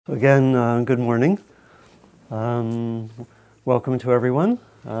Again, good morning. Welcome to everyone.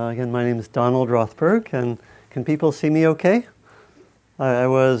 Again, my name is Donald Rothberg, and can people see me okay? I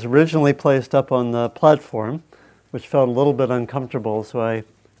was originally placed up on the platform, which felt a little bit uncomfortable, so I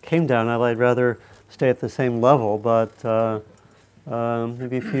came down. I'd rather stay at the same level, but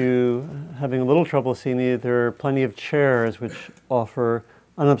maybe if you having a little trouble seeing me, there are plenty of chairs which offer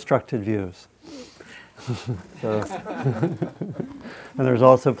unobstructed views. So and there's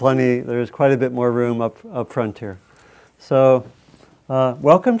also there's quite a bit more room up front here. So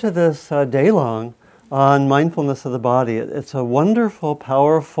welcome to this day-long on mindfulness of the body. It's a wonderful,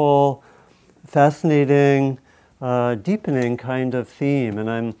 powerful, fascinating, deepening kind of theme,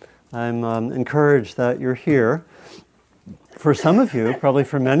 and I'm encouraged that you're here. For some of you, probably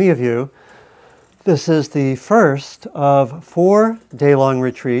for many of you, this is the first of 4 day-long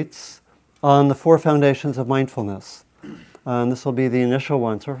retreats on the 4 foundations of mindfulness. And this will be the initial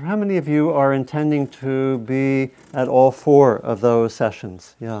one. So how many of you are intending to be at all 4 of those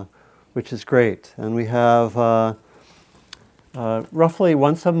sessions? Yeah, which is great. And we have roughly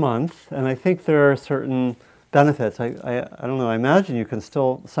once a month, and I think there are certain benefits. I don't know, I imagine you can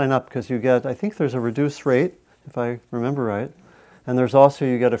still sign up because you get, I think there's a reduced rate, if I remember right. And there's also,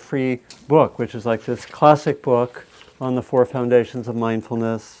 you get a free book, which is like this classic book on the 4 foundations of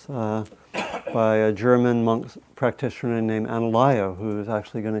mindfulness, by a German monk practitioner named Analayo, who's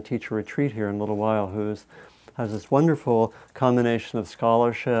actually going to teach a retreat here in a little while, has this wonderful combination of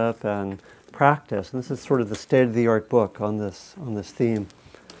scholarship and practice. And this is sort of the state-of-the-art book on this theme.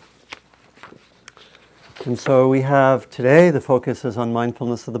 And so we have today, the focus is on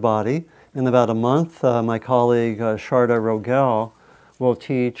mindfulness of the body. In about a month, my colleague Sharda Rogel will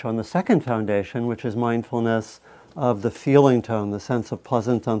teach on the second foundation, which is mindfulness of the feeling tone, the sense of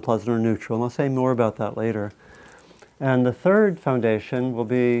pleasant, unpleasant, or neutral. And I'll say more about that later. And the third foundation will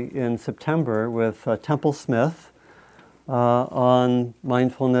be in September with Temple Smith on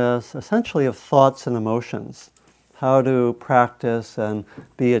mindfulness, essentially of thoughts and emotions, how to practice and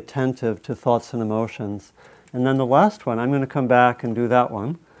be attentive to thoughts and emotions. And then the last one, I'm going to come back and do that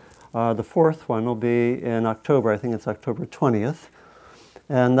one. The fourth one will be in October, I think it's October 20th.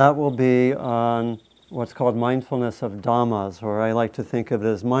 And that will be on what's called mindfulness of dhammas, or I like to think of it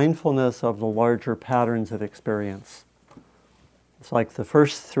as mindfulness of the larger patterns of experience. It's like the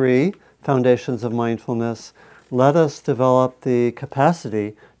first 3 foundations of mindfulness let us develop the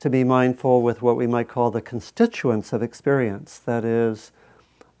capacity to be mindful with what we might call the constituents of experience. That is,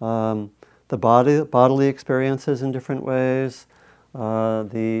 the bodily experiences in different ways,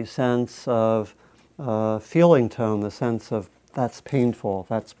 the sense of feeling tone, the sense of that's painful,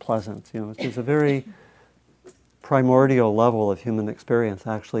 that's pleasant. It's a very primordial level of human experience,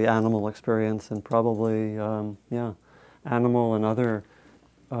 actually animal experience, and probably, animal and other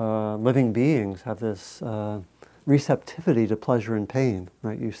living beings have this receptivity to pleasure and pain,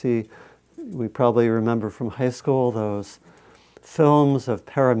 right? You see, we probably remember from high school those films of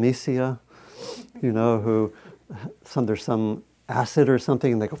paramecia, who there's some acid or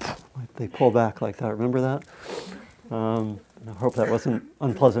something and they pull back like that. Remember that? I hope that wasn't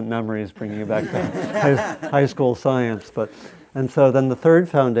unpleasant memories bringing you back to high school science. And so then the third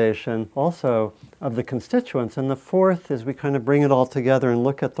foundation also of the constituents, and the fourth is we kind of bring it all together and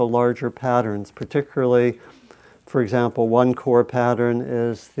look at the larger patterns, particularly, for example, one core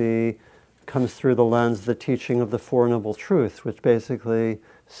pattern comes through the lens of the teaching of the Four Noble Truths, which basically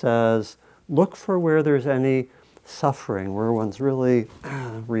says, look for where there's any suffering, where one's really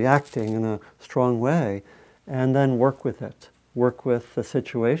reacting in a strong way, and then work with it. Work with the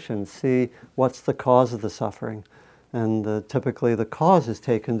situation, see what's the cause of the suffering. And typically the cause is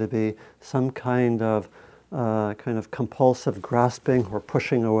taken to be some kind of compulsive grasping or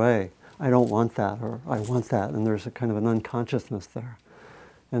pushing away. I don't want that, or I want that, and there's a kind of an unconsciousness there.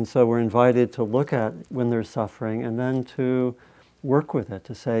 And so we're invited to look at when there's suffering and then to work with it,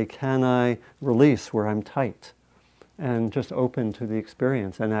 to say, can I release where I'm tight? And just open to the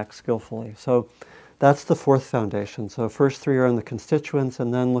experience and act skillfully. So that's the fourth foundation. So first 3 are on the constituents,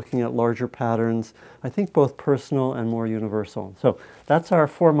 and then looking at larger patterns, I think both personal and more universal. So that's our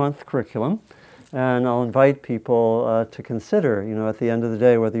 4-month curriculum. And I'll invite people to consider, at the end of the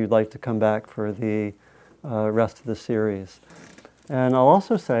day, whether you'd like to come back for the rest of the series. And I'll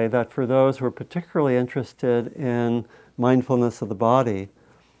also say that for those who are particularly interested in mindfulness of the body,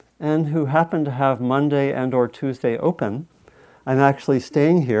 and who happen to have Monday and or Tuesday open, I'm actually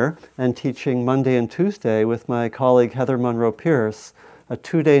staying here and teaching Monday and Tuesday with my colleague Heather Monroe Pierce, a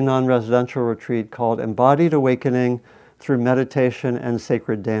 2-day non-residential retreat called Embodied Awakening Through Meditation and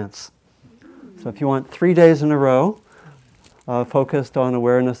Sacred Dance. So if you want 3 days in a row focused on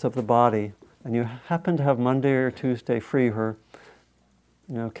awareness of the body, and you happen to have Monday or Tuesday free, or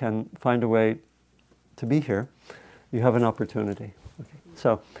can find a way to be here, you have an opportunity. Okay.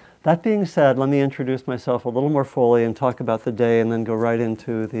 So, that being said, let me introduce myself a little more fully and talk about the day, and then go right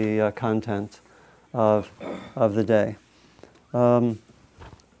into the content of the day. Let's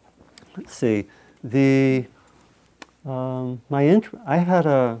see. I had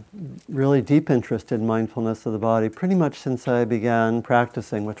a really deep interest in mindfulness of the body pretty much since I began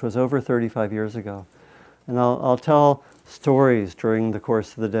practicing, which was over 35 years ago. And I'll tell stories during the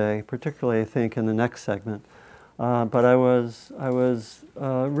course of the day, particularly I think in the next segment. But I was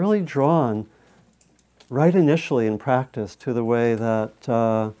really drawn right initially in practice to the way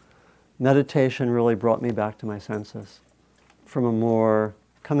that meditation really brought me back to my senses,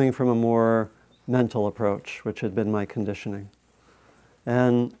 coming from a more mental approach, which had been my conditioning.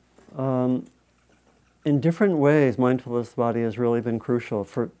 And in different ways, mindfulness of the body has really been crucial.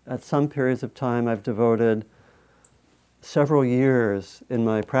 At some periods of time, I've devoted several years in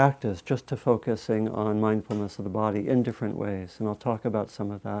my practice just to focusing on mindfulness of the body in different ways, and I'll talk about some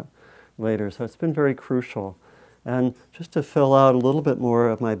of that later. So it's been very crucial. And just to fill out a little bit more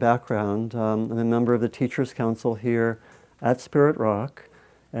of my background, I'm a member of the Teachers Council here at Spirit Rock,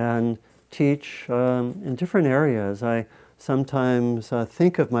 and teach in different areas. I sometimes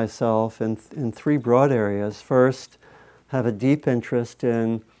think of myself in three broad areas. First, have a deep interest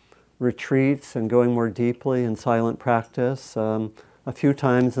in retreats and going more deeply in silent practice. A few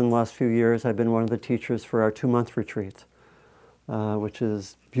times in the last few years, I've been one of the teachers for our 2-month retreat, which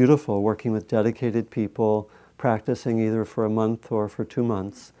is beautiful, working with dedicated people, practicing either for a month or for 2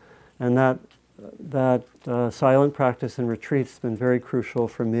 months. And that silent practice and retreats has been very crucial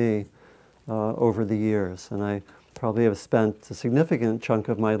for me over the years. And I probably have spent a significant chunk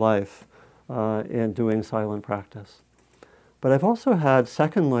of my life in doing silent practice. But I've also had,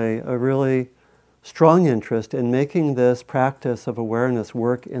 secondly, a really strong interest in making this practice of awareness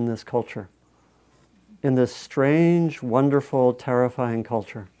work in this culture, in this strange, wonderful, terrifying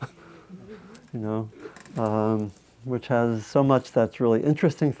culture, which has so much that's really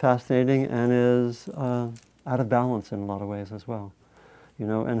interesting, fascinating, and is out of balance in a lot of ways as well.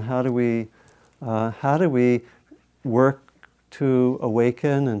 And how do we work to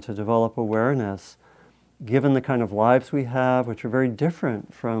awaken and to develop awareness, given the kind of lives we have, which are very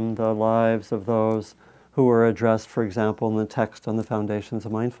different from the lives of those who are addressed, for example, in the text on the foundations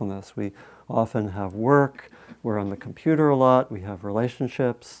of mindfulness. We often have work, we're on the computer a lot, we have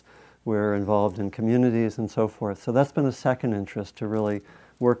relationships, we're involved in communities and so forth. So that's been a second interest, to really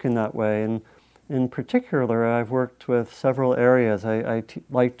work in that way. And in particular, I've worked with several areas. I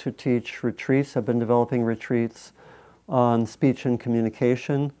like to teach retreats. I've been developing retreats on speech and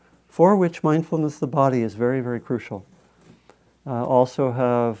communication, for which mindfulness of the body is very, very crucial. Also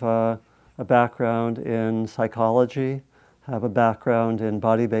have a background in psychology, have a background in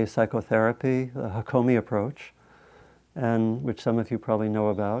body-based psychotherapy, the Hakomi approach, and which some of you probably know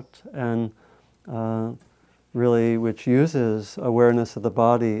about, and really which uses awareness of the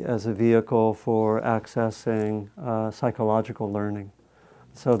body as a vehicle for accessing psychological learning.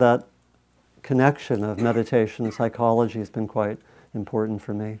 So that connection of meditation and psychology has been quite important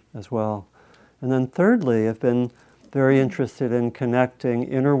for me as well. And then thirdly, I've been very interested in connecting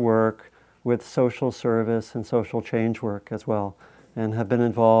inner work with social service and social change work as well, and have been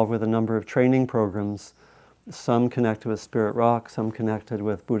involved with a number of training programs, some connected with Spirit Rock, some connected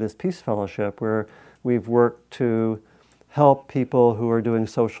with Buddhist Peace Fellowship, where we've worked to help people who are doing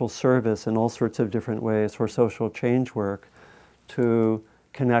social service in all sorts of different ways, or social change work, to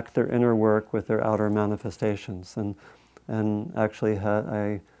connect their inner work with their outer manifestations. And actually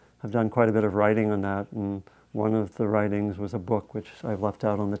I have done quite a bit of writing on that, and one of the writings was a book which I've left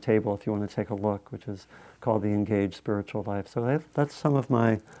out on the table if you want to take a look, which is called The Engaged Spiritual Life. So that's some of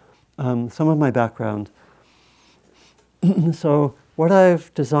my background. So what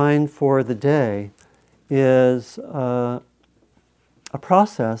I've designed for the day is a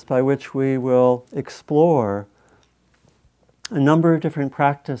process by which we will explore a number of different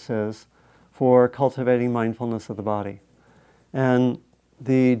practices for cultivating mindfulness of the body. And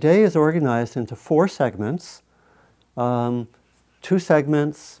the day is organized into 4 segments. 2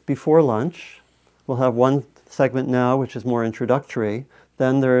 segments before lunch. We'll have 1 segment now, which is more introductory.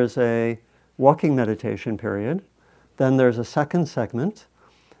 Then there's a walking meditation period. Then there's a second segment.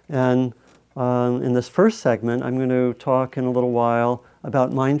 And in this first segment, I'm going to talk in a little while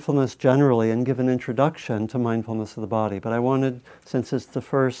about mindfulness generally and give an introduction to mindfulness of the body. But I wanted, since it's the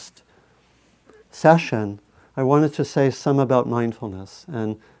first session, I wanted to say some about mindfulness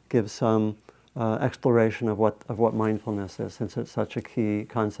and give some exploration of what mindfulness is, since it's such a key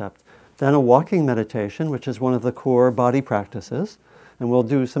concept. Then a walking meditation, which is one of the core body practices, and we'll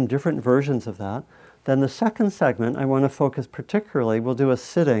do some different versions of that. Then the second segment, I want to focus particularly, we'll do a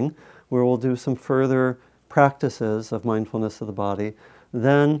sitting where we'll do some further practices of mindfulness of the body.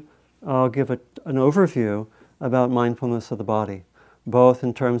 Then I'll give an overview about mindfulness of the body, both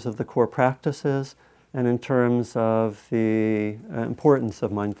in terms of the core practices and in terms of the importance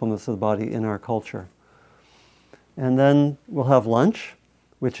of mindfulness of the body in our culture. And then we'll have lunch,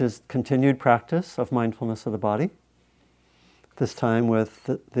 which is continued practice of mindfulness of the body, this time with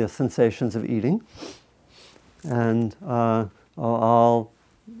the sensations of eating. And I'll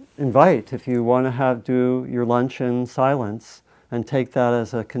invite, if you want to do your lunch in silence and take that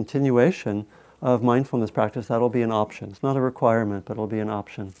as a continuation of mindfulness practice, that'll be an option. It's not a requirement, but it'll be an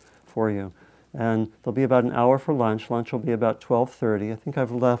option for you. And there'll be about an hour for lunch. Lunch will be about 12:30. I think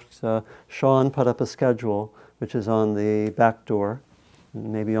I've left, Sean put up a schedule, which is on the back door,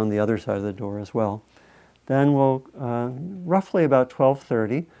 and maybe on the other side of the door as well. Then we'll, roughly about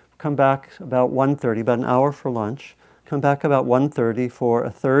 12:30, come back about 1:30, about an hour for lunch, come back about 1:30 for a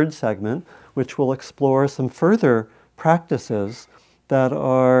third segment, which will explore some further practices that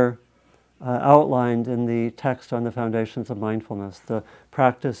are outlined in the text on the foundations of mindfulness, the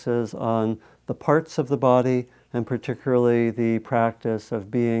practices on the parts of the body, and particularly the practice of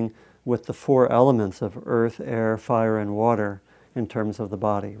being with the four elements of earth, air, fire, and water in terms of the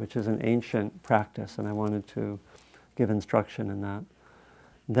body, which is an ancient practice, and I wanted to give instruction in that.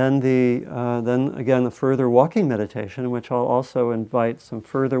 Then then again, a further walking meditation, in which I'll also invite some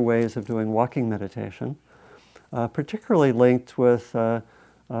further ways of doing walking meditation, particularly linked with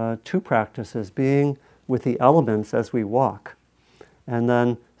two practices, being with the elements as we walk, and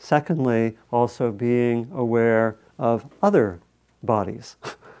then secondly, also being aware of other bodies.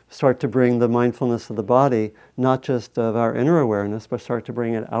 Start to bring the mindfulness of the body, not just of our inner awareness, but start to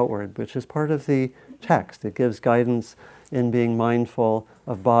bring it outward, which is part of the text. It gives guidance in being mindful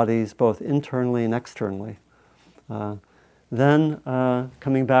of bodies both internally and externally. Then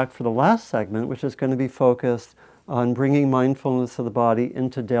coming back for the last segment, which is going to be focused on bringing mindfulness of the body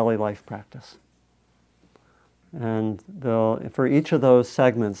into daily life practice. And for each of those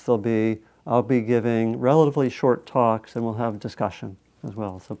segments, I'll be giving relatively short talks, and we'll have discussion as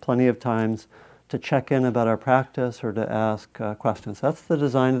well. So plenty of times to check in about our practice or to ask questions. That's the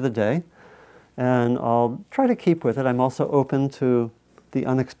design of the day, and I'll try to keep with it. I'm also open to the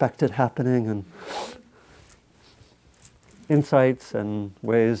unexpected happening and insights and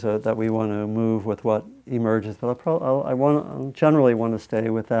ways that we want to move with what emerges. But I generally want to stay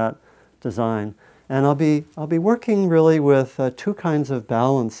with that design. And I'll be working really with two kinds of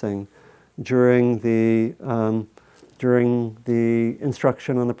balancing during the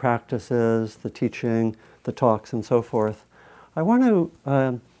instruction on the practices, the teaching, the talks, and so forth. I want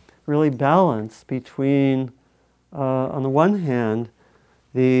to really balance between, on the one hand,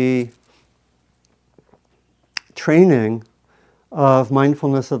 the training of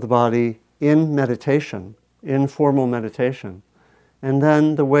mindfulness of the body in meditation, in formal meditation, and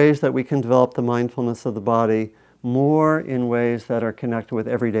then the ways that we can develop the mindfulness of the body more in ways that are connected with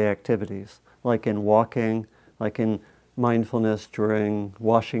everyday activities, like in walking, like in mindfulness during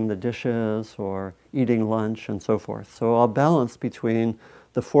washing the dishes or eating lunch and so forth. So I'll balance between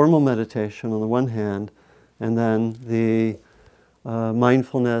the formal meditation on the one hand and then the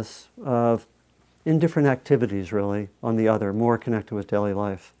mindfulness of in different activities really on the other, more connected with daily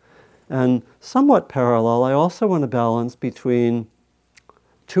life. And somewhat parallel, I also want to balance between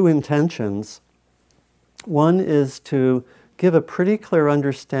two intentions. One is to give a pretty clear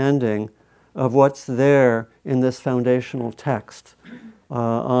understanding of what's there in this foundational text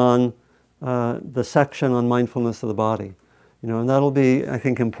on the section on mindfulness of the body. And that'll be, I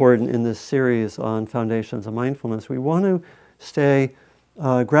think, important in this series on foundations of mindfulness. We want to stay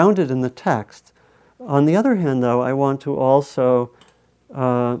grounded in the text. On the other hand, though, I want to also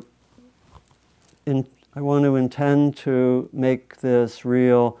I want to intend to make this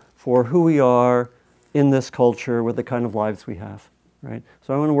real for who we are in this culture with the kind of lives we have, right?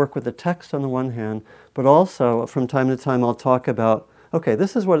 So I want to work with the text on the one hand, but also from time to time I'll talk about, okay,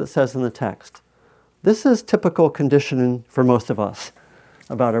 this is what it says in the text. This is typical conditioning for most of us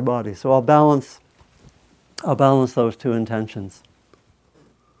about our body. So I'll balance those two intentions.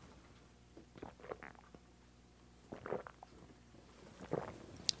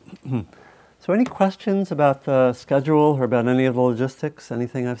 So any questions about the schedule or about any of the logistics?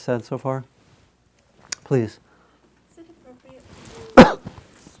 Anything I've said so far? Please. Is it appropriate to do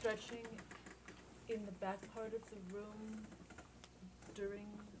stretching in the back part of the room during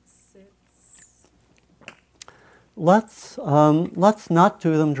sits? let's not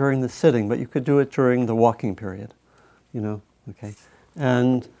do them during the sitting, but you could do it during the walking period, okay.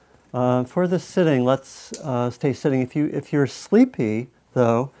 And for the sitting, let's stay sitting. If you're sleepy,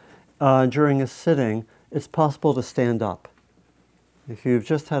 though, during a sitting, it's possible to stand up. If you've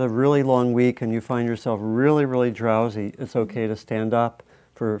just had a really long week and you find yourself really, really drowsy, it's okay to stand up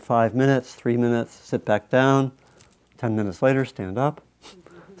for 5 minutes, 3 minutes, sit back down. 10 minutes later, stand up,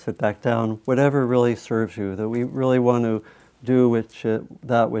 sit back down, whatever really serves you, that we really want to do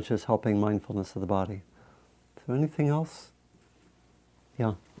that which is helping mindfulness of the body. So anything else?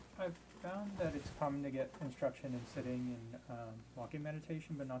 Yeah. I've found that it's common to get instruction in sitting and walking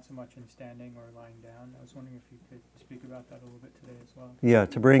meditation, but not so much in standing or lying down. I was wondering if you could speak about that a little bit today as well. Yeah,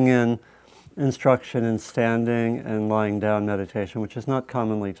 to bring in instruction in standing and lying down meditation, which is not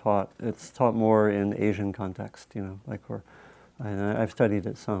commonly taught. It's taught more in Asian context, and I've studied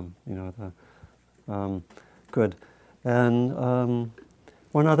it some, good. And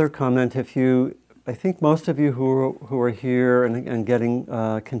one other comment, I think most of you who are here and getting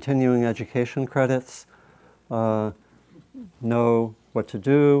continuing education credits know what to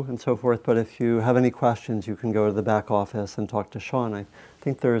do and so forth, but if you have any questions, you can go to the back office and talk to Sean. I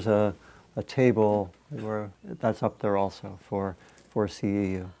think there's a table that's up there also for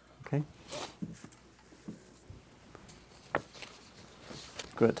CEU. Okay?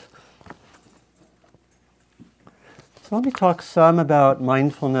 Good. So let me talk some about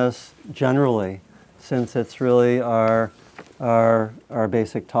mindfulness generally, since it's really our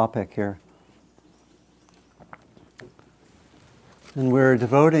basic topic here. And we're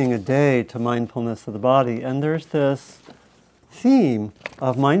devoting a day to mindfulness of the body, and there's this theme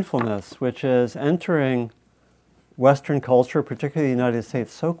of mindfulness, which is entering Western culture, particularly the United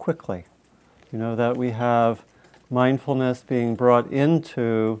States, so quickly. That we have mindfulness being brought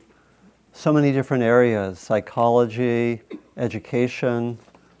into so many different areas, psychology, education.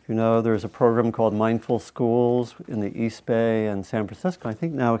 There's a program called Mindful Schools in the East Bay and San Francisco, I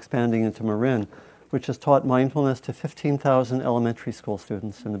think now expanding into Marin, which has taught mindfulness to 15,000 elementary school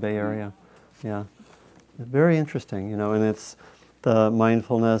students in the Bay Area. Yeah. Very interesting, and the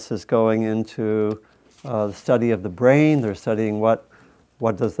mindfulness is going into the study of the brain. They're studying what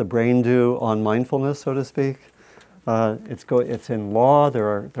does the brain do on mindfulness, so to speak. It's in law.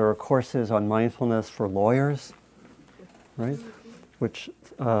 There are courses on mindfulness for lawyers, right? Which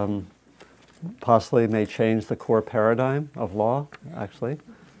possibly may change the core paradigm of law, actually.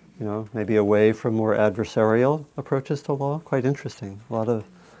 Maybe away from more adversarial approaches to law. Quite interesting. A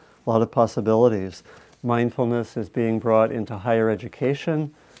lot of possibilities. Mindfulness is being brought into higher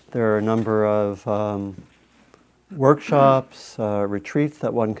education. There are a number of workshops, retreats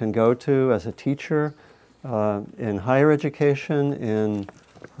that one can go to as a teacher in higher education, in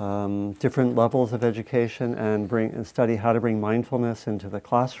different levels of education, and study how to bring mindfulness into the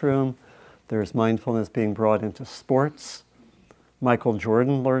classroom. There's mindfulness being brought into sports. Michael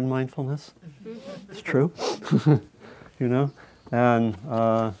Jordan learned mindfulness. It's true, and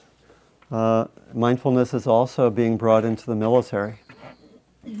mindfulness is also being brought into the military,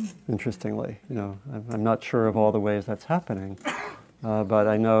 interestingly. I'm not sure of all the ways that's happening, but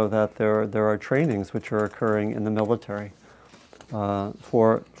I know that there are trainings which are occurring in the military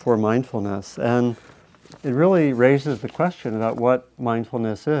for mindfulness. And it really raises the question about what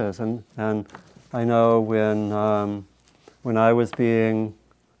mindfulness is. And I know when I was being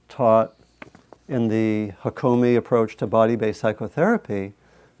taught in the Hakomi approach to body-based psychotherapy,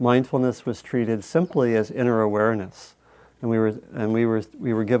 mindfulness was treated simply as inner awareness, and we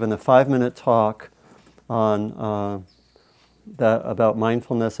were given a 5-minute talk on about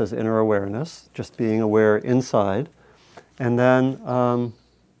mindfulness as inner awareness, just being aware inside, and then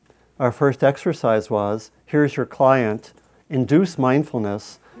our first exercise was: here's your client, induce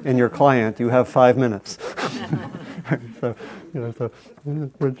mindfulness in your client. You have 5 minutes. The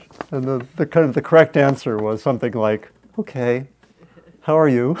kind of the correct answer was something like, okay. How are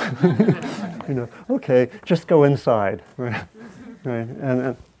you? Okay, just go inside, right?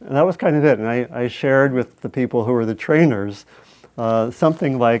 And that was kind of it. And I shared with the people who were the trainers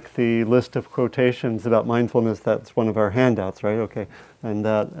something like the list of quotations about mindfulness that's one of our handouts, right? Okay, and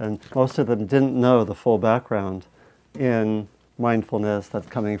most of them didn't know the full background in mindfulness that's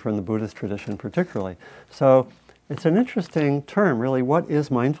coming from the Buddhist tradition, particularly. So it's an interesting term, really. What is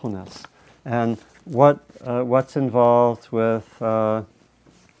mindfulness, and what's involved with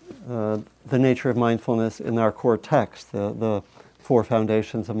the nature of mindfulness in our core text, the 4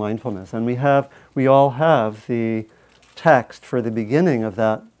 foundations of mindfulness. And we all have the text for the beginning of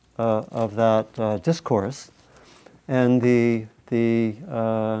that discourse, and the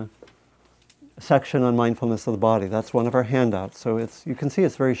section on mindfulness of the body. That's one of our handouts. So you can see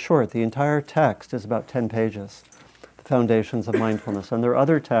it's very short. The entire text is about 10 pages, the foundations of mindfulness. And there are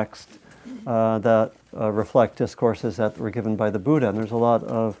other texts that reflect discourses that were given by the Buddha. And there's a lot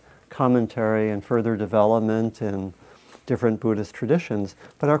of commentary and further development in different Buddhist traditions.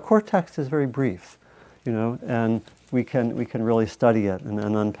 But our core text is very brief, and we can really study it and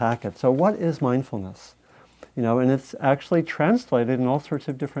unpack it. So what is mindfulness? And it's actually translated in all sorts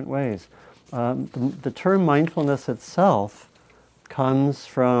of different ways. The term mindfulness itself comes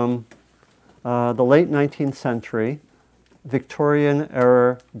from the late 19th century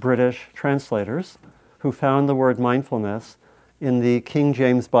Victorian-era British translators who found the word mindfulness in the King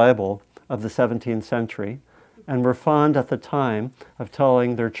James Bible of the 17th century and were fond at the time of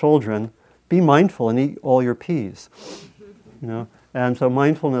telling their children, be mindful and eat all your peas. And so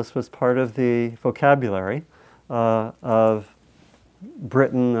mindfulness was part of the vocabulary of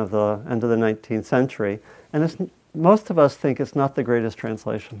Britain of the end of the 19th century. And most of us think it's not the greatest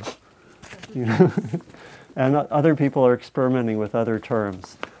translation. And other people are experimenting with other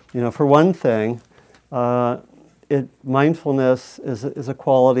terms. For one thing, mindfulness is a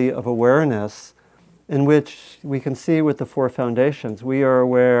quality of awareness in which we can see with the four foundations, we are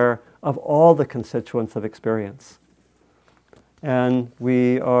aware of all the constituents of experience. And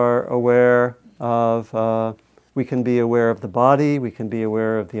we are aware of, we can be aware of the body, we can be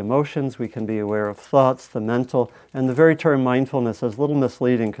aware of the emotions, we can be aware of thoughts, the mental, and the very term mindfulness is a little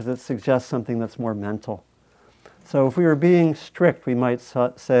misleading because it suggests something that's more mental. So if we were being strict, we might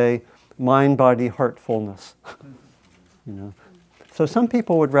say mind, body, heart, fullness. So some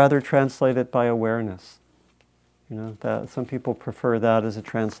people would rather translate it by awareness. That some people prefer that as a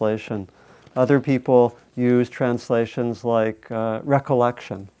translation. Other people use translations like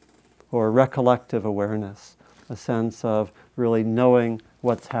recollection or recollective awareness, a sense of really knowing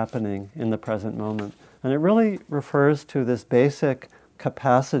what's happening in the present moment. And it really refers to this basic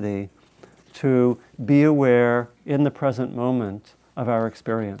capacity to be aware in the present moment of our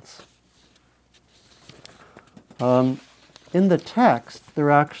experience. In the text,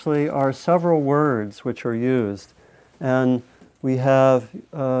 there actually are several words which are used, and we have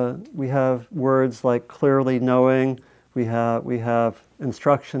words like clearly knowing. We have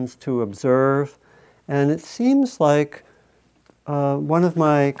instructions to observe, and it seems like one of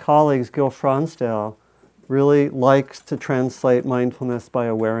my colleagues, Gil Fronsdale, really likes to translate mindfulness by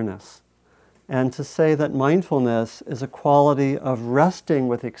awareness, and to say that mindfulness is a quality of resting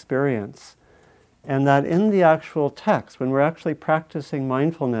with experience. And that in the actual text, when we're actually practicing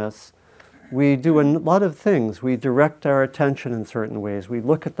mindfulness, we do a lot of things. We direct our attention in certain ways. We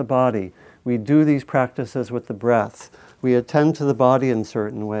look at the body. We do these practices with the breath. We attend to the body in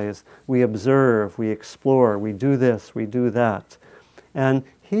certain ways. We observe, we explore, we do this, we do that. And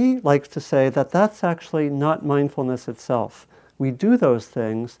he likes to say that that's actually not mindfulness itself. We do those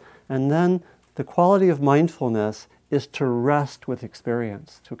things, and then the quality of mindfulness is to rest with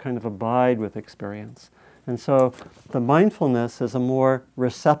experience, to kind of abide with experience. And so the mindfulness is a more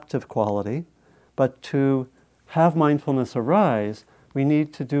receptive quality, but to have mindfulness arise, we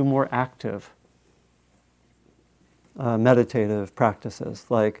need to do more active meditative practices,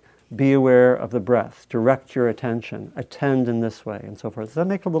 like be aware of the breath, direct your attention, attend in this way, and so forth. Does that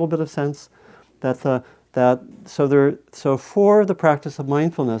make a little bit of sense? So for the practice of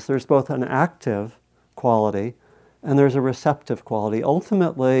mindfulness, there's both an active quality and there's a receptive quality.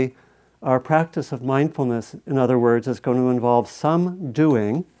 Ultimately, our practice of mindfulness, in other words, is going to involve some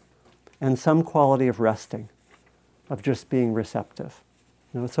doing and some quality of resting, of just being receptive.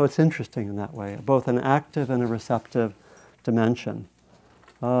 So it's interesting in that way, both an active and a receptive dimension.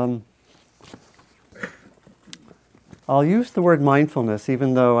 I'll use the word mindfulness,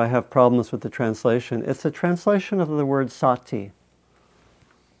 even though I have problems with the translation. It's a translation of the word sati,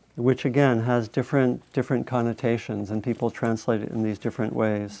 which again has different connotations, and people translate it in these different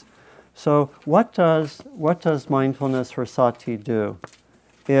ways. So what does mindfulness or sati do?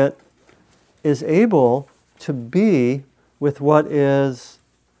 It is able to be with what is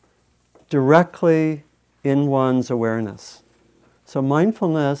directly in one's awareness. So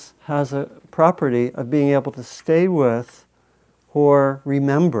mindfulness has a property of being able to stay with or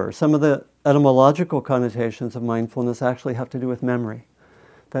remember. Some of the etymological connotations of mindfulness actually have to do with memory.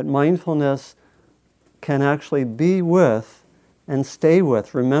 That mindfulness can actually be with and stay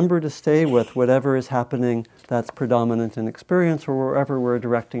with, remember to stay with whatever is happening that's predominant in experience or wherever we're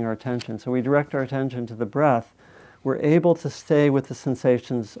directing our attention. So we direct our attention to the breath, we're able to stay with the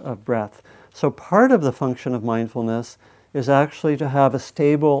sensations of breath. So part of the function of mindfulness is actually to have a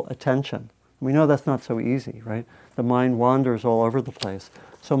stable attention. We know that's not so easy, right? The mind wanders all over the place.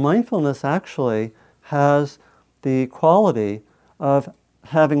 So mindfulness actually has the quality of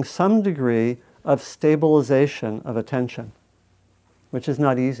having some degree of stabilization of attention, which is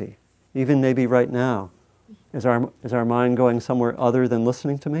not easy. Even maybe right now. Is our mind going somewhere other than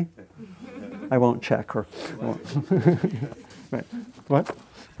listening to me? I won't check. Or won't. Right.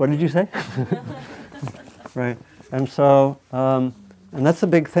 What did you say? Right. And so, and that's a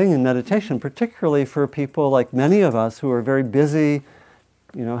big thing in meditation, particularly for people like many of us who are very busy,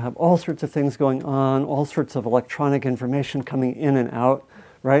 have all sorts of things going on, all sorts of electronic information coming in and out,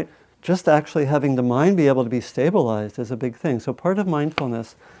 right? Just actually having the mind be able to be stabilized is a big thing. So part of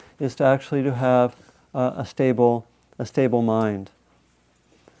mindfulness is to actually to have a stable mind.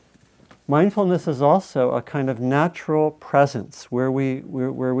 Mindfulness is also a kind of natural presence where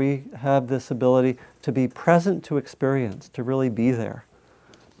we have this ability to be present to experience, to really be there,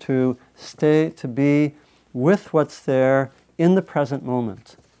 to be with what's there in the present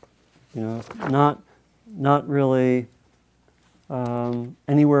moment. Not really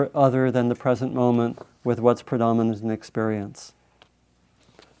anywhere other than the present moment with what's predominant in experience.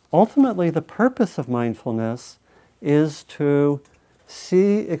 Ultimately, the purpose of mindfulness is to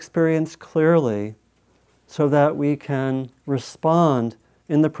see experience clearly so that we can respond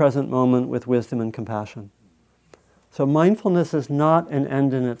in the present moment with wisdom and compassion. So mindfulness is not an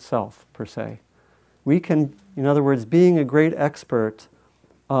end in itself, per se. We can, in other words, being a great expert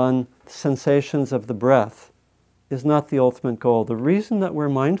on sensations of the breath is not the ultimate goal. The reason that we're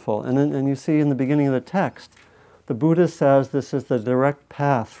mindful, and you see in the beginning of the text, the Buddha says this is the direct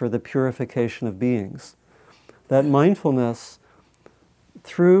path for the purification of beings. That mindfulness,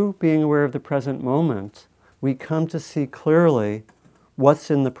 through being aware of the present moment, we come to see clearly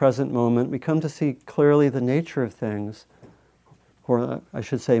what's in the present moment. We come to see clearly the nature of things, or I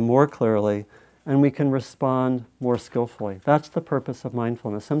should say more clearly, and we can respond more skillfully. That's the purpose of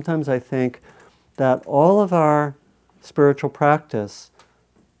mindfulness. Sometimes I think that all of our spiritual practice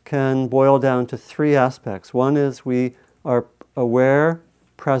can boil down to three aspects. One is we are aware,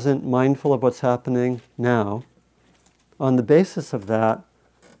 present, mindful of what's happening now. On the basis of that,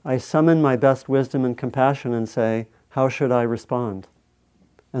 I summon my best wisdom and compassion and say, how should I respond?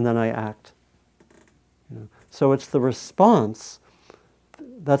 And then I act. So it's the response,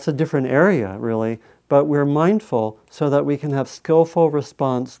 that's a different area really, but we're mindful so that we can have skillful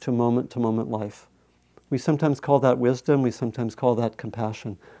response to moment life. We sometimes call that wisdom, we sometimes call that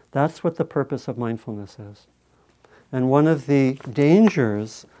compassion. That's what the purpose of mindfulness is. And one of the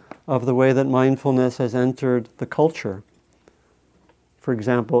dangers of the way that mindfulness has entered the culture, for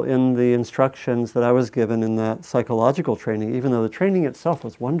example, in the instructions that I was given in that psychological training, even though the training itself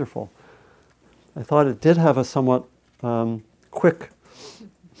was wonderful, I thought it did have a somewhat quick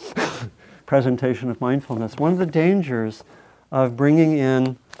presentation of mindfulness. One of the dangers of bringing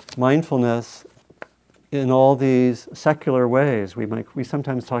in mindfulness in all these secular ways, we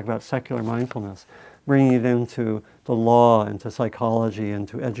sometimes talk about secular mindfulness, bringing it into the law, into psychology,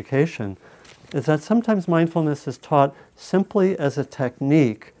 into education, is that sometimes mindfulness is taught simply as a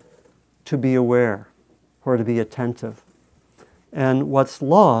technique to be aware or to be attentive. And what's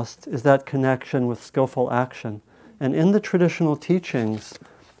lost is that connection with skillful action. And in the traditional teachings,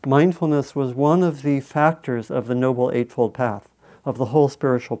 mindfulness was one of the factors of the Noble Eightfold Path, of the whole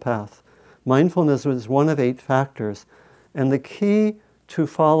spiritual path. Mindfulness was one of 8 factors. And the key to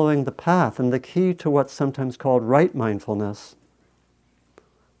following the path, and the key to what's sometimes called right mindfulness,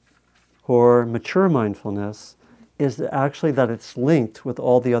 or mature mindfulness, is actually that it's linked with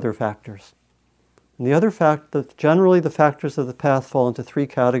all the other factors. And the other generally the factors of the path fall into 3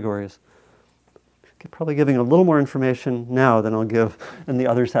 categories. I'm probably giving a little more information now than I'll give in the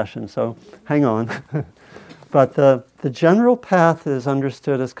other session, so hang on. But the general path is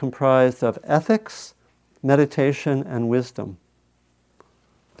understood as comprised of ethics, meditation, and wisdom.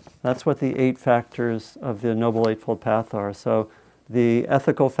 That's what the 8 factors of the Noble Eightfold Path are. So the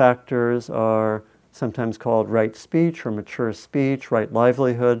ethical factors are sometimes called right speech or mature speech, right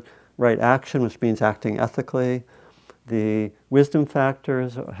livelihood, right action, which means acting ethically. The wisdom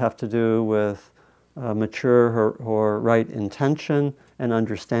factors have to do with mature or right intention and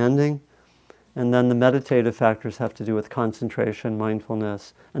understanding. And then the meditative factors have to do with concentration,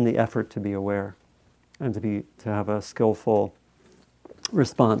 mindfulness, and the effort to be aware and to have a skillful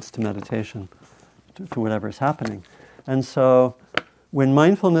response to meditation, to whatever's happening. And so when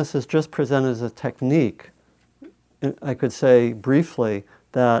mindfulness is just presented as a technique, I could say briefly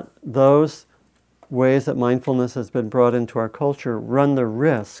that those ways that mindfulness has been brought into our culture run the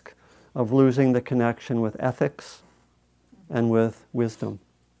risk of losing the connection with ethics and with wisdom.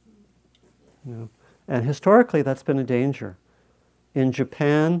 And historically that's been a danger. in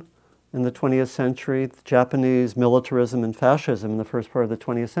Japan in the 20th century, the Japanese militarism and fascism in the first part of the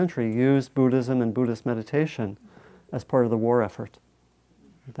 20th century used Buddhism and Buddhist meditation as part of the war effort.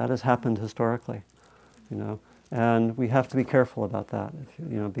 That has happened historically, and we have to be careful about that,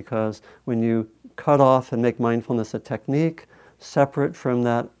 because when you cut off and make mindfulness a technique separate from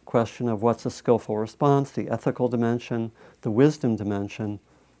that question of what's a skillful response, the ethical dimension, the wisdom dimension,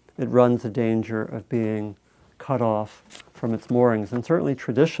 it runs the danger of being cut off from its moorings. And certainly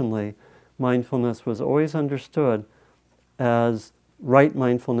traditionally, mindfulness was always understood as right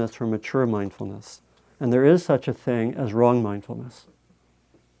mindfulness or mature mindfulness. And there is such a thing as wrong mindfulness.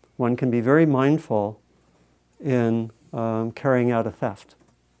 One can be very mindful in carrying out a theft,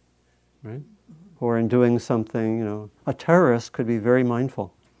 right? Or in doing something, a terrorist could be very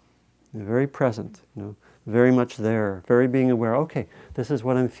mindful, very present, very much there, very being aware, okay, this is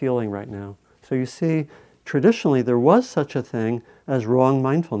what I'm feeling right now. So you see, traditionally there was such a thing as wrong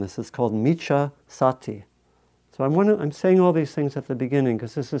mindfulness. It's called miccha sati. So I'm saying all these things at the beginning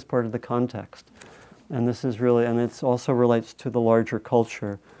because this is part of the context. And this is really, and it also relates to the larger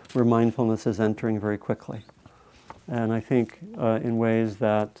culture where mindfulness is entering very quickly. And I think in ways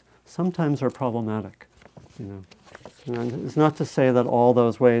that sometimes are problematic. And it's not to say that all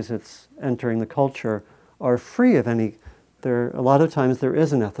those ways it's entering the culture are free of any. A lot of times there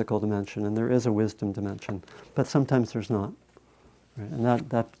is an ethical dimension and there is a wisdom dimension, but sometimes there's not. Right? And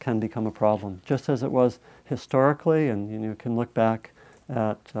that can become a problem, just as it was historically. And you can look back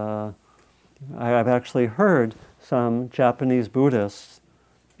at. I've actually heard some Japanese Buddhists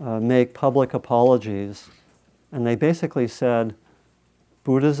make public apologies, and they basically said,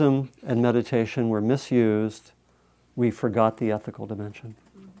 Buddhism and meditation were misused. We forgot the ethical dimension.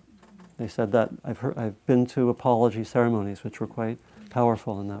 They said that. I've been to apology ceremonies, which were quite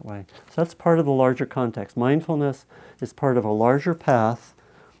powerful in that way. So that's part of the larger context. Mindfulness is part of a larger path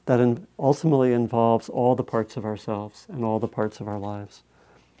that ultimately involves all the parts of ourselves and all the parts of our lives.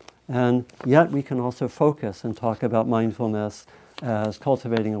 And yet we can also focus and talk about mindfulness as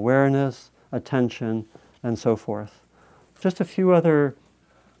cultivating awareness, attention, and so forth. Just a few other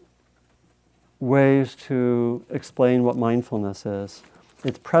ways to explain what mindfulness is.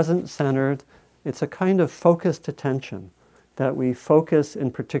 It's present-centered. It's a kind of focused attention that we focus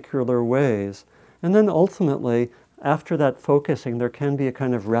in particular ways. And then ultimately, after that focusing, there can be a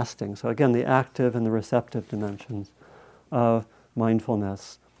kind of resting. So again, the active and the receptive dimensions of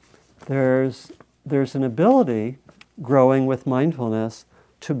mindfulness. There's an ability growing with mindfulness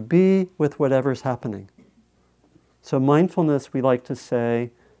to be with whatever's happening. So mindfulness, we like to say,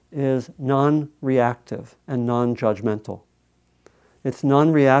 is non-reactive and non-judgmental. It's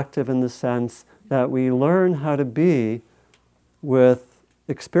non-reactive in the sense that we learn how to be with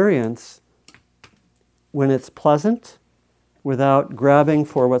experience when it's pleasant without grabbing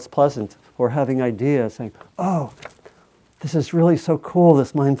for what's pleasant or having ideas saying, oh, this is really so cool,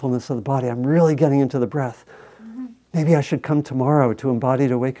 this mindfulness of the body. I'm really getting into the breath. Maybe I should come tomorrow to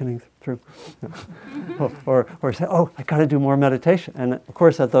embodied awakening through. or say, oh, I got to do more meditation. And of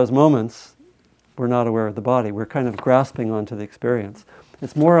course, at those moments, we're not aware of the body. We're kind of grasping onto the experience.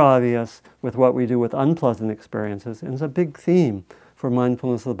 It's more obvious with what we do with unpleasant experiences. And it's a big theme for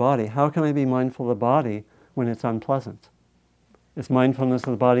mindfulness of the body. How can I be mindful of the body when it's unpleasant? Is mindfulness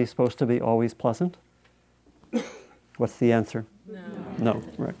of the body supposed to be always pleasant? What's the answer? No,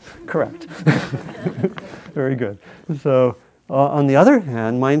 right. Correct. Very good. So, on the other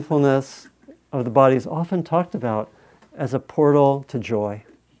hand, mindfulness of the body is often talked about as a portal to joy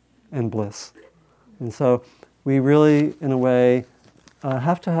and bliss. And so, we really, in a way,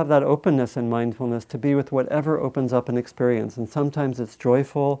 have to have that openness in mindfulness to be with whatever opens up an experience. And sometimes it's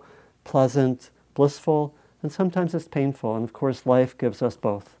joyful, pleasant, blissful, and sometimes it's painful. And of course, life gives us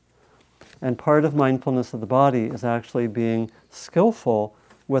both. And part of mindfulness of the body is actually being skillful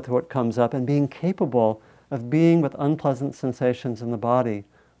with what comes up and being capable of being with unpleasant sensations in the body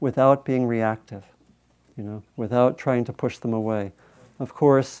without being reactive, without trying to push them away. Of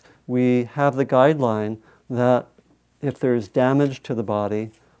course, we have the guideline that if there's damage to the body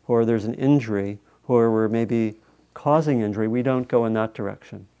or there's an injury or we're maybe causing injury, we don't go in that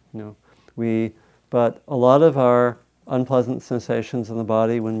direction. But a lot of our unpleasant sensations in the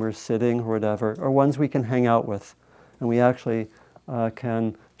body when we're sitting or whatever are ones we can hang out with. And we actually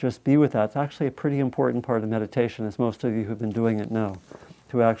can just be with that. It's actually a pretty important part of meditation, as most of you who've been doing it know,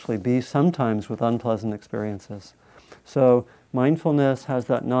 to actually be sometimes with unpleasant experiences. So mindfulness has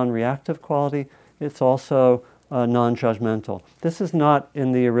that non-reactive quality. It's also non-judgmental. This is not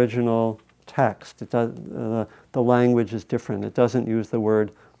in the original text. The language is different. It doesn't use the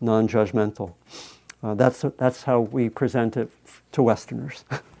word non-judgmental. That's how we present it to Westerners,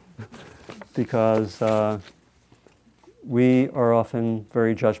 because we are often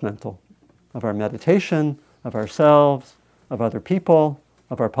very judgmental of our meditation, of ourselves, of other people,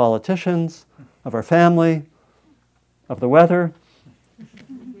 of our politicians, of our family, of the weather,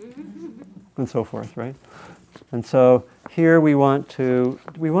 and so forth, right? And so here we want to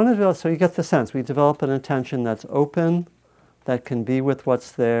develop, so you get the sense, we develop an attention that's open, that can be with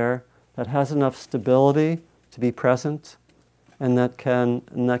what's there, that has enough stability to be present, and that can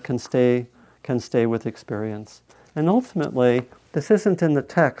stay with experience. And ultimately, this isn't in the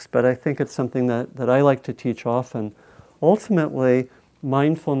text, but I think it's something that I like to teach often. Ultimately,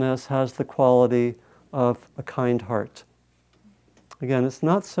 mindfulness has the quality of a kind heart. Again, it's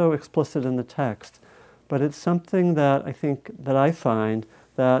not so explicit in the text, but it's something that I find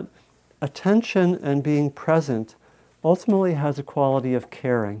that attention and being present ultimately has a quality of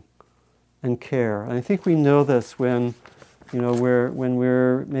caring and care. And I think we know this when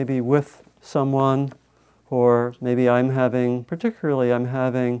we're maybe with someone, or maybe I'm having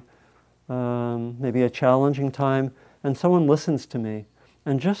maybe a challenging time, and someone listens to me.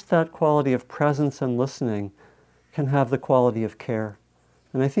 And just that quality of presence and listening can have the quality of care.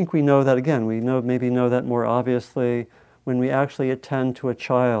 And I think we know that again. We maybe know that more obviously when we actually attend to a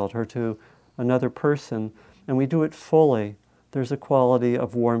child or to another person, and we do it fully. There's a quality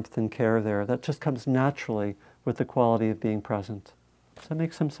of warmth and care there that just comes naturally with the quality of being present. Does that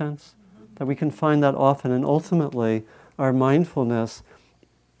make some sense? That we can find that often, and ultimately our mindfulness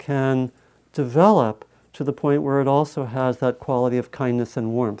can develop to the point where it also has that quality of kindness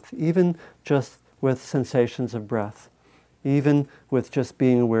and warmth, even just with sensations of breath, even with just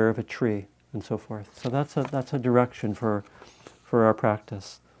being aware of a tree and so forth. So that's a direction for our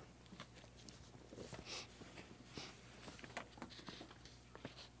practice.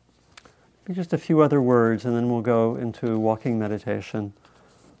 Just a few other words, and then we'll go into walking meditation.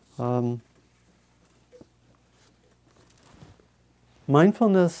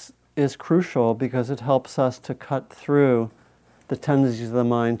 Mindfulness is crucial because it helps us to cut through the tendencies of the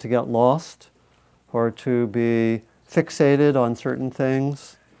mind to get lost, or to be fixated on certain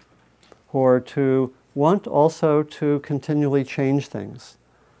things, or to want also to continually change things.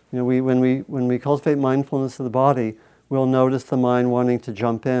 When we cultivate mindfulness of the body, we'll notice the mind wanting to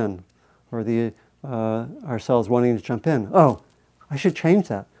jump in, or ourselves wanting to jump in. Oh, I should change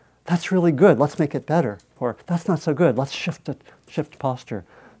that. That's really good. Let's make it better. Or that's not so good. Let's shift posture.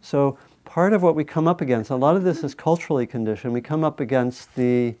 So part of what we come up against, a lot of this is culturally conditioned. We come up against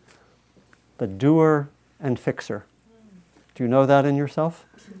the doer and fixer. Do you know that in yourself?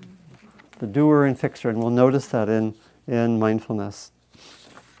 The doer and fixer, and we'll notice that in mindfulness.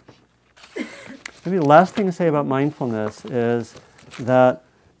 Maybe the last thing to say about mindfulness is that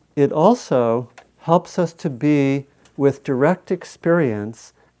it also helps us to be with direct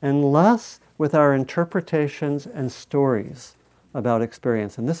experience and less with our interpretations and stories about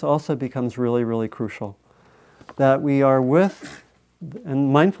experience. And this also becomes really, really crucial. That we are with,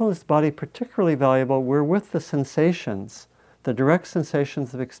 and mindfulness body particularly valuable, we're with the sensations, the direct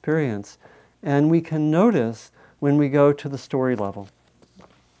sensations of experience. And we can notice when we go to the story level,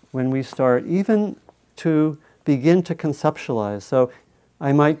 when we start even to begin to conceptualize. So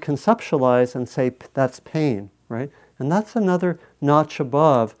I might conceptualize and say, that's pain, right? And that's another notch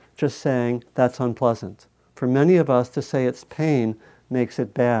above just saying, that's unpleasant. For many of us, to say it's pain makes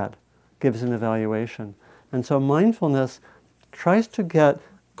it bad, gives an evaluation. And so mindfulness tries to get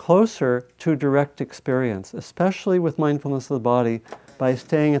closer to direct experience, especially with mindfulness of the body, by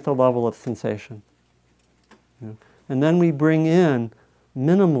staying at the level of sensation. And then we bring in,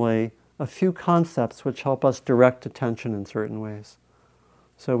 minimally, a few concepts which help us direct attention in certain ways.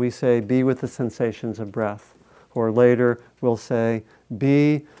 So we say, be with the sensations of breath. Or later, we'll say,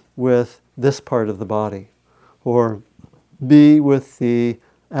 be with this part of the body. Or be with the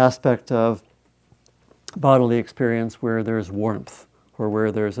aspect of bodily experience where there's warmth, or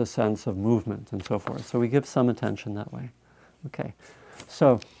where there's a sense of movement, and so forth. So we give some attention that way. Okay,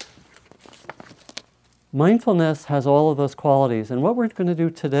 so mindfulness has all of those qualities. And what we're going to do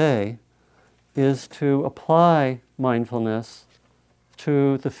today is to apply mindfulness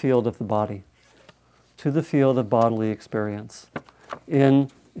to the field of the body, to the field of bodily experience. In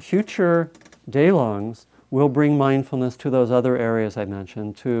future day-longs, we'll bring mindfulness to those other areas I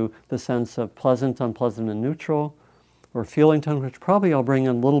mentioned, to the sense of pleasant, unpleasant, and neutral, or feeling tone, which probably I'll bring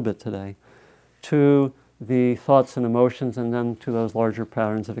in a little bit today, to the thoughts and emotions, and then to those larger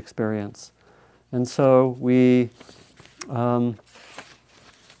patterns of experience. And so we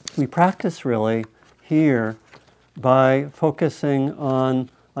practice really here by focusing on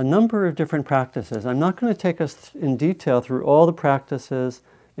a number of different practices. I'm not going to take us in detail through all the practices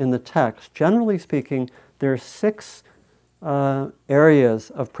in the text. Generally speaking, there are 6 areas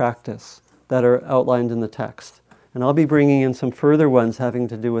of practice that are outlined in the text. And I'll be bringing in some further ones having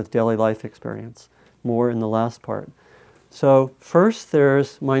to do with daily life experience, more in the last part. So first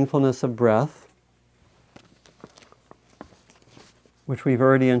there's mindfulness of breath, which we've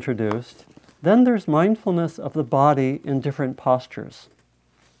already introduced. Then there's mindfulness of the body in different postures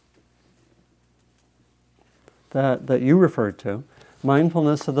that you referred to.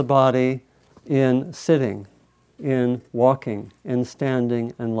 Mindfulness of the body in sitting, in walking, in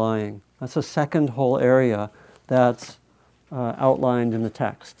standing and lying. That's a second whole area that's outlined in the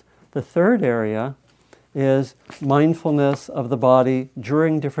text. The third area is mindfulness of the body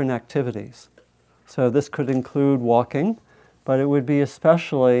during different activities. So this could include walking, but it would be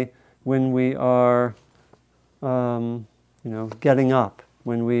especially when we are, getting up,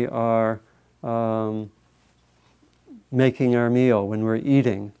 when we are making our meal, when we're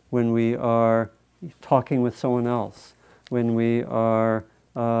eating, when we are talking with someone else, when we are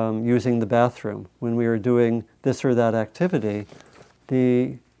using the bathroom, when we are doing this or that activity.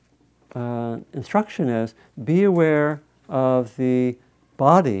 The instruction is be aware of the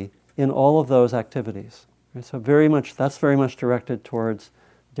body in all of those activities. Right? So that's very much directed towards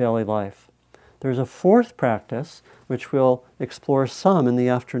daily life. There's a fourth practice, which we'll explore some in the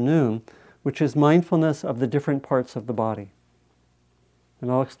afternoon, which is mindfulness of the different parts of the body.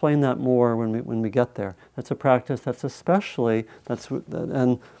 And I'll explain that more when we get there. That's a practice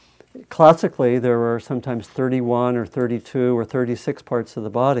and classically there are sometimes 31 or 32 or 36 parts of the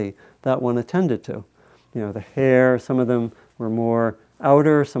body that one attended to. The hair, some of them were more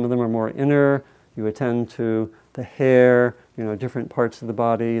outer, some of them are more inner. You attend to the hair, different parts of the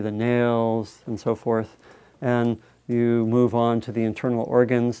body, the nails and so forth. And you move on to the internal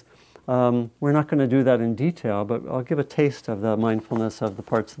organs. We're not going to do that in detail, but I'll give a taste of the mindfulness of the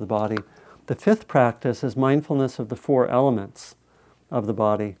parts of the body. The fifth practice is mindfulness of the 4 elements of the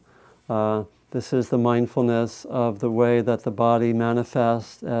body. This is the mindfulness of the way that the body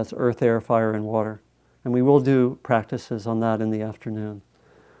manifests as earth, air, fire, and water. And we will do practices on that in the afternoon.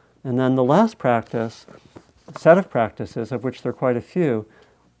 And then the last practice, set of practices, of which there are quite a few,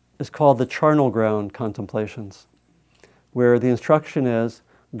 is called the charnel ground contemplations, where the instruction is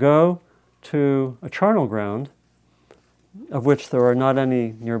go to a charnel ground, of which there are not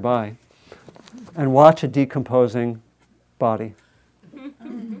any nearby, and watch a decomposing body.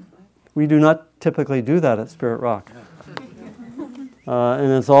 We do not typically do that at Spirit Rock.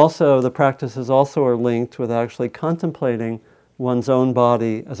 And the practices also are linked with actually contemplating one's own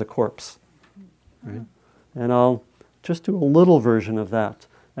body as a corpse. Right? And I'll just do a little version of that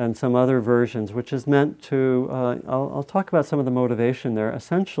and some other versions, which is meant to, I'll talk about some of the motivation there.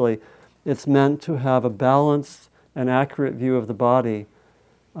 Essentially, it's meant to have a balanced and accurate view of the body,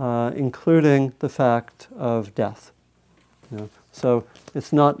 including the fact of death. So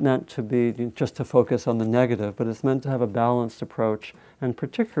it's not meant to be just to focus on the negative, but it's meant to have a balanced approach, and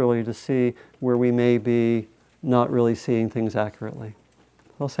particularly to see where we may be not really seeing things accurately.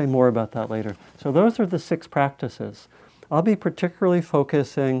 I'll say more about that later. So those are the 6 practices. I'll be particularly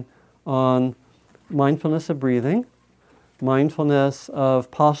focusing on mindfulness of breathing, mindfulness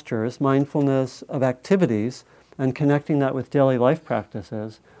of postures, mindfulness of activities, and connecting that with daily life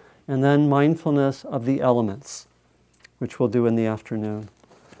practices, and then mindfulness of the elements, which we'll do in the afternoon.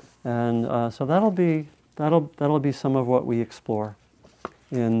 And so that'll be some of what we explore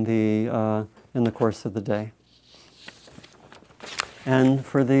in the course of the day. And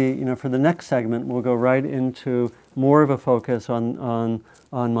for the next segment, we'll go right into more of a focus on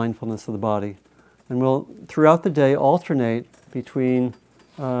mindfulness of the body, and we'll throughout the day alternate between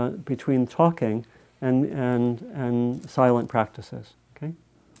talking and silent practices. Okay.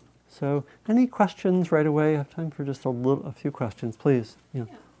 So, any questions right away? I have time for just a few questions, please. Yeah.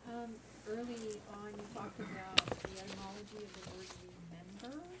 Early on, you talked about the etymology of the word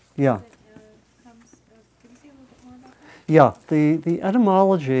remember. Yeah. Can you say a little bit more about that? Yeah. The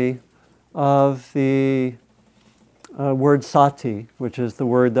etymology of the word sati, which is the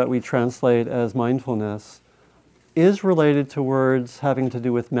word that we translate as mindfulness, is related to words having to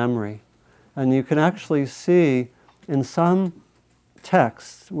do with memory. And you can actually see in some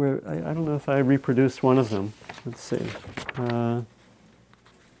texts where, I don't know if I reproduced one of them. Let's see. I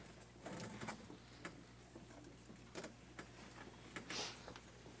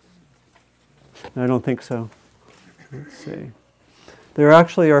don't think so. Let's see. There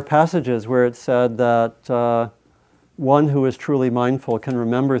actually are passages where it said that one who is truly mindful can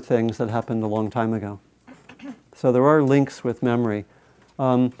remember things that happened a long time ago. So there are links with memory.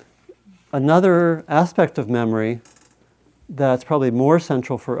 Another aspect of memory that's probably more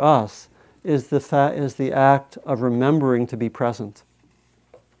central for us is the act of remembering to be present.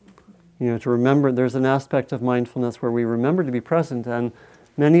 To remember, there's an aspect of mindfulness where we remember to be present, and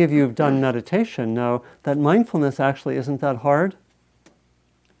many of you who've done meditation know that mindfulness actually isn't that hard,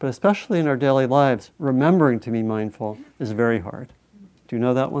 but especially in our daily lives, remembering to be mindful is very hard. Do you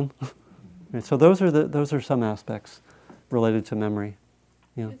know that one? Right, so those are some aspects related to memory.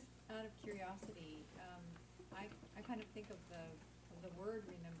 Yeah. Just out of curiosity, I kind of think of the word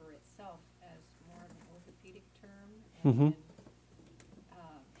remember itself as more of an orthopedic term, and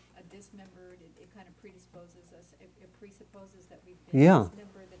a dismembered, it kind of predisposes us, it presupposes that we've been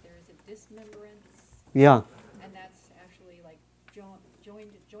dismembered, that there is a dismembrance. Yeah. And that's actually like joint to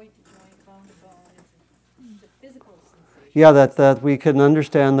joint, bone to bone. It's a physical sensation. Yeah, that we can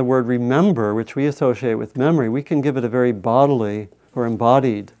understand the word remember, which we associate with memory. We can give it a very bodily or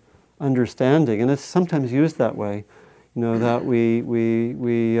embodied understanding, and it's sometimes used that way. That we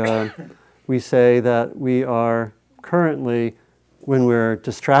say that we are currently, when we're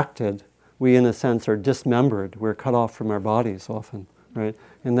distracted, we in a sense are dismembered. We're cut off from our bodies often, right?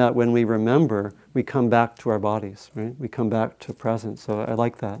 And that when we remember, we come back to our bodies, right? We come back to presence. So I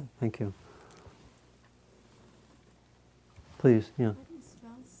like that. Thank you. Please, yeah. How do you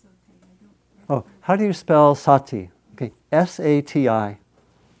spell sati? Oh, how do you spell sati? Okay, S-A-T-I.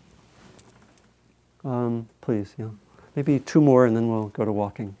 Please, yeah. Maybe two more and then we'll go to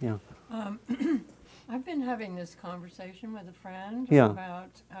walking, yeah. I've been having this conversation with a friend Yeah.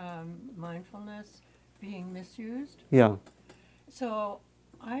 about mindfulness being misused. Yeah. So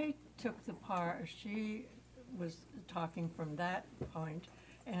I took the part, she was talking from that point,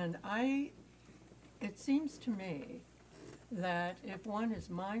 and it seems to me that if one is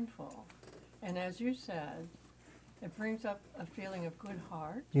mindful, and as you said, it brings up a feeling of good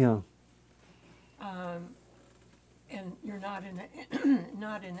heart, Yeah. and you're not in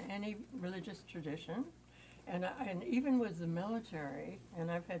not in any religious tradition, and even with the military, and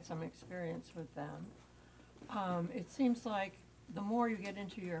I've had some experience with them, it seems like the more you get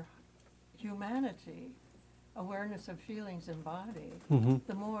into your humanity, awareness of feelings and body,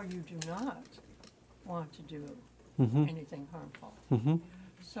 the more you do not want to do anything harmful.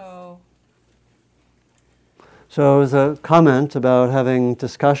 So it was a comment about having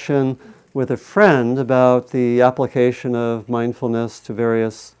discussion with a friend about the application of mindfulness to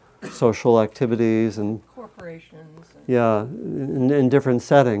various social activities and Corporations. And yeah, in different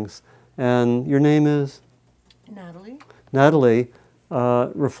settings. And your name is? Natalie? Natalie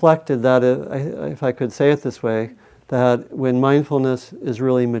reflected that, if I could say it this way, that when mindfulness is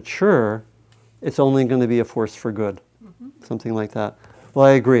really mature, it's only going to be a force for good. Something like that. Well,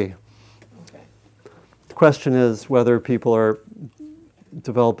 I agree. Okay. The question is whether people are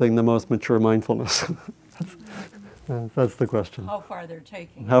developing the most mature mindfulness. That's the question. How far they're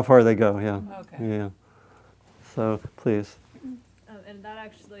taking. How far they go, yeah. Okay. Yeah. So, please. And that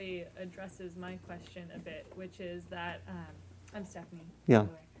actually addresses my question a bit, which is that I'm Stephanie. Yeah. By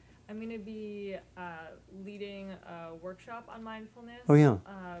the way. I'm going to be leading a workshop on mindfulness. Oh, yeah.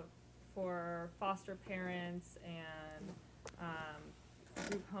 For foster parents and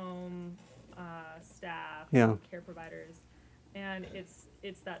group home staff, Yeah. care providers, and it's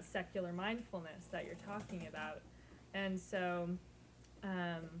that secular mindfulness that you're talking about, and so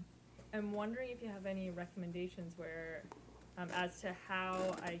I'm wondering if you have any recommendations where as to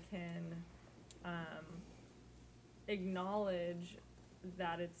how I can acknowledge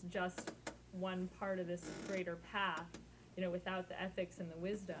that it's just one part of this greater path, without the ethics and the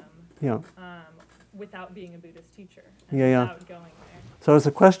wisdom, Yeah. without being a Buddhist teacher, and Yeah. without going there. So it's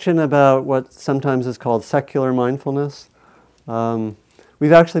a question about what sometimes is called secular mindfulness.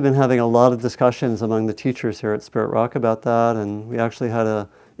 We've actually been having a lot of discussions among the teachers here at Spirit Rock about that, and we actually had a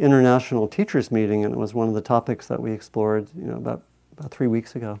international teachers meeting, and it was one of the topics that we explored, about 3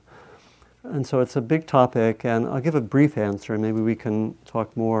 weeks ago. And so it's a big topic, and I'll give a brief answer, and maybe we can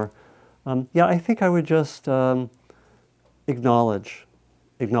talk more. I think I would just acknowledge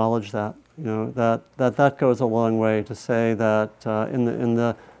that, that goes a long way to say that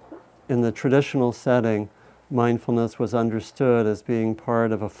in the traditional setting, mindfulness was understood as being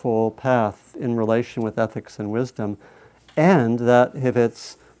part of a full path in relation with ethics and wisdom, and that if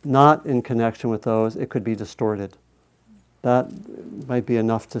it's not in connection with those, it could be distorted. That might be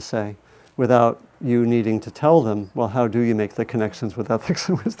enough to say, without you needing to tell them, well, how do you make the connections with ethics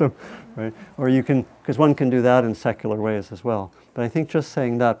and wisdom, right? Or you can, because one can do that in secular ways as well. But I think just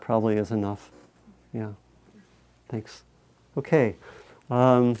saying that probably is enough. Yeah. Thanks. Okay.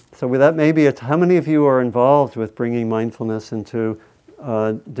 So with that, maybe how many of you are involved with bringing mindfulness into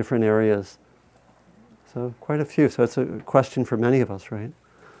different areas. So quite a few. So it's a question for many of us, right?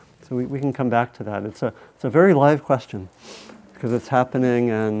 So we can come back to that. It's a very live question because it's happening,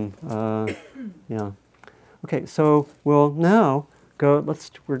 and yeah. Okay, so we'll now go.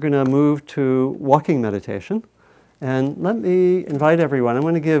 We're going to move to walking meditation, and let me invite everyone. I'm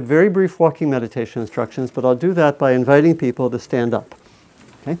going to give very brief walking meditation instructions, but I'll do that by inviting people to stand up.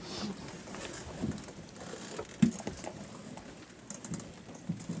 Okay.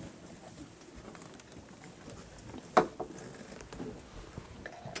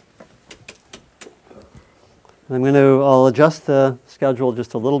 I'll adjust the schedule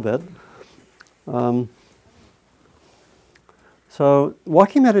just a little bit. So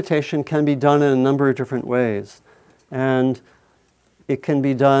walking meditation can be done in a number of different ways. And it can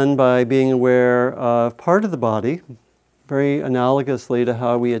be done by being aware of part of the body, very analogously to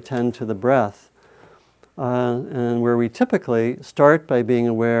how we attend to the breath. And where we typically start by being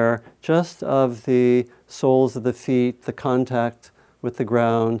aware just of the soles of the feet, the contact with the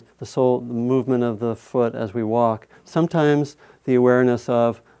ground, the movement of the foot as we walk. Sometimes the awareness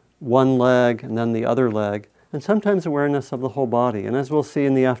of one leg and then the other leg, and sometimes awareness of the whole body. And as we'll see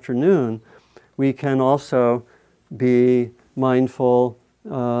in the afternoon, we can also be mindful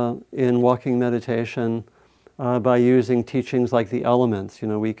in walking meditation by using teachings like the elements.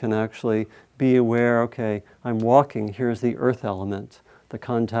 We can actually be aware, okay, I'm walking, here's the earth element, the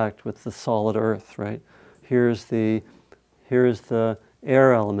contact with the solid earth, right? Here's the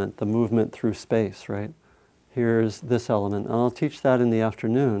air element, the movement through space, right? Here's this element. And I'll teach that in the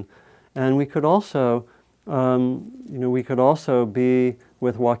afternoon. And we could also, be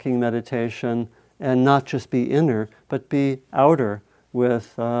with walking meditation and not just be inner, but be outer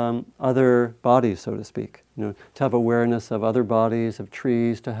with other bodies, so to speak. To have awareness of other bodies, of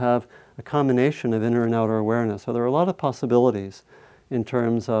trees, to have a combination of inner and outer awareness. So there are a lot of possibilities in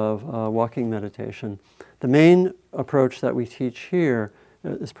terms of walking meditation. The main approach that we teach here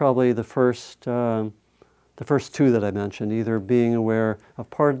is probably the first two that I mentioned, either being aware of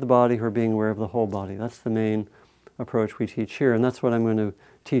part of the body or being aware of the whole body. That's the main approach we teach here, and that's what I'm going to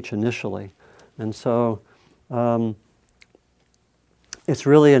teach initially. And so it's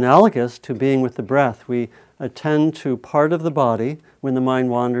really analogous to being with the breath. We attend to part of the body. When the mind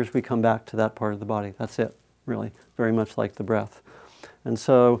wanders, we come back to that part of the body. That's it, really, very much like the breath. And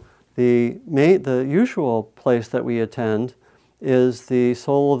so the usual place that we attend is the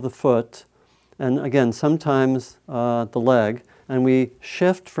sole of the foot, and again, sometimes the leg, and we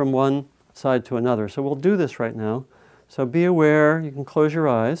shift from one side to another. So we'll do this right now. So be aware, you can close your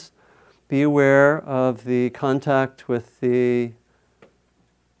eyes, be aware of the contact with the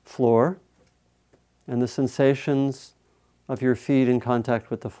floor and the sensations of your feet in contact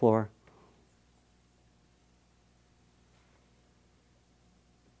with the floor.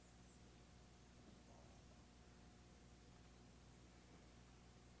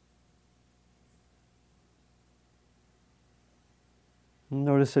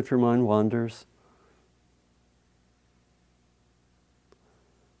 Notice if your mind wanders.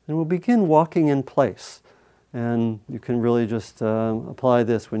 And we'll begin walking in place. And you can really just apply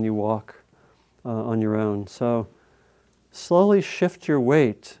this when you walk on your own. So slowly shift your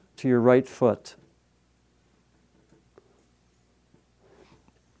weight to your right foot.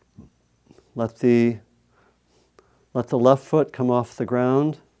 Let the left foot come off the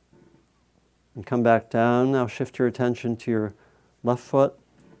ground and come back down. Now shift your attention to your left foot.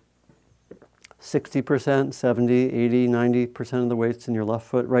 60%, 70, 80, 90% of the weight's in your left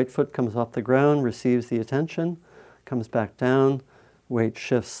foot. Right foot comes off the ground, receives the attention, comes back down. Weight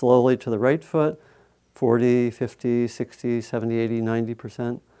shifts slowly to the right foot. 40, 50, 60, 70, 80,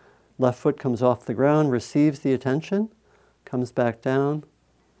 90%. Left foot comes off the ground, receives the attention, comes back down.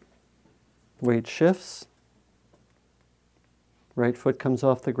 Weight shifts. Right foot comes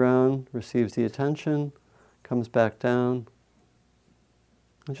off the ground, receives the attention, comes back down.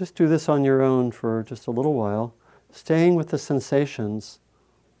 And just do this on your own for just a little while, staying with the sensations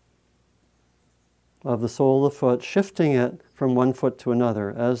of the sole of the foot, shifting it from one foot to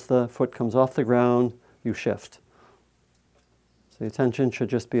another. As the foot comes off the ground, you shift. So the attention should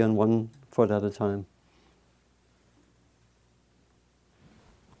just be on one foot at a time.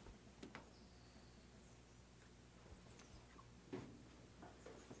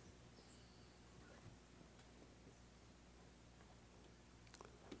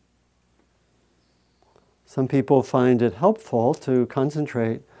 Some people find it helpful to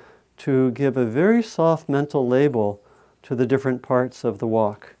concentrate, to give a very soft mental label to the different parts of the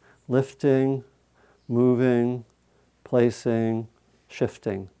walk. Lifting, moving, placing,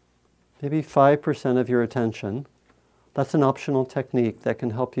 shifting. Maybe 5% of your attention That's an optional technique that can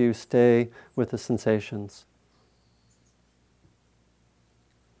help you stay with the sensations.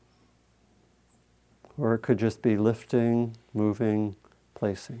 Or it could just be lifting, moving,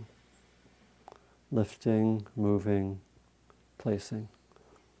 placing. Lifting, moving, placing.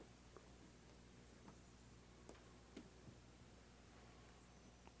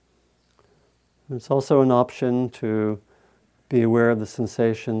 It's also an option to be aware of the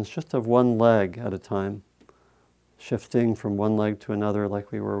sensations just of one leg at a time, shifting from one leg to another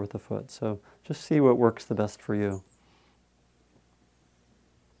like we were with the foot. So just see what works the best for you.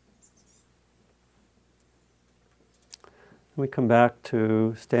 We come back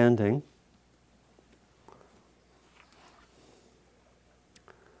to standing.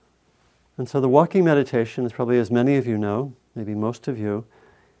 And so the walking meditation, as probably as many of you know, maybe most of you,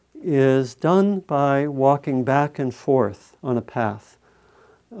 is done by walking back and forth on a path.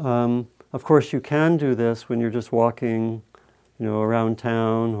 Of course, you can do this when you're just walking, around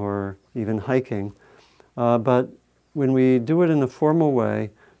town or even hiking. But when we do it in a formal way,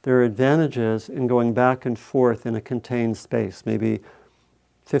 there are advantages in going back and forth in a contained space, maybe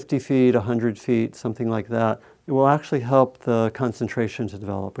 50 feet, 100 feet, something like that. It will actually help the concentration to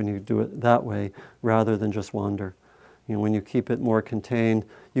develop when you do it that way rather than just wander. When you keep it more contained,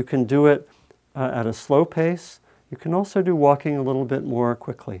 you can do it at a slow pace. You can also do walking a little bit more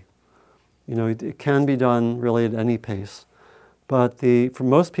quickly. It can be done really at any pace. But for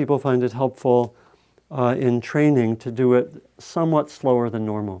most people find it helpful in training to do it somewhat slower than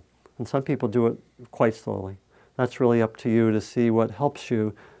normal. And some people do it quite slowly. That's really up to you to see what helps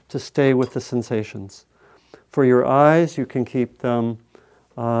you to stay with the sensations. For your eyes, you can keep them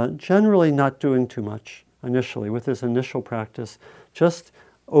generally not doing too much initially. With this initial practice, just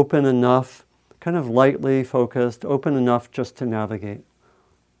open enough, kind of lightly focused, open enough just to navigate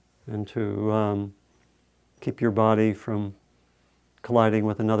and to keep your body from colliding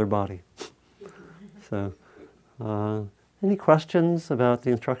with another body. So, any questions about the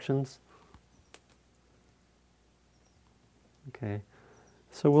instructions? Okay,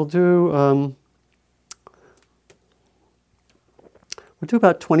 so we'll do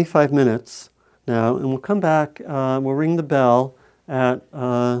about 25 minutes now, and we'll come back. We'll ring the bell at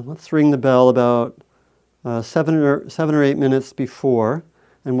let's ring the bell about 7 or 8 minutes before,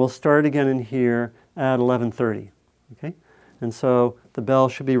 and we'll start again in here at 11:30. Okay. And so the bell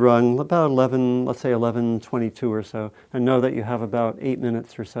should be rung about 11, let's say 11:22 or so, and know that you have about 8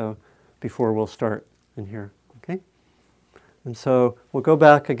 minutes or so before we'll start in here, okay? And so we'll go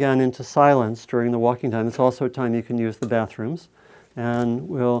back again into silence during the walking time. It's also a time you can use the bathrooms. And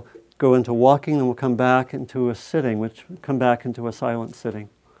we'll go into walking, and we'll come back into a sitting, which come back into a silent sitting.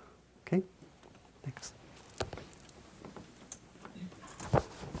 Okay? Thanks.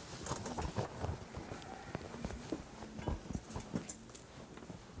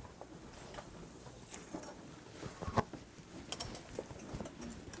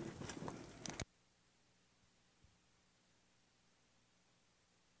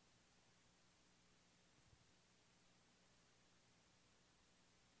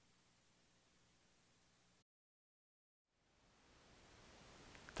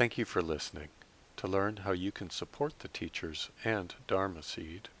 Thank you for listening. To learn how you can support the teachers and Dharma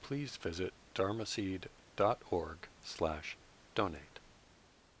Seed, please visit dharmaseed.org/donate.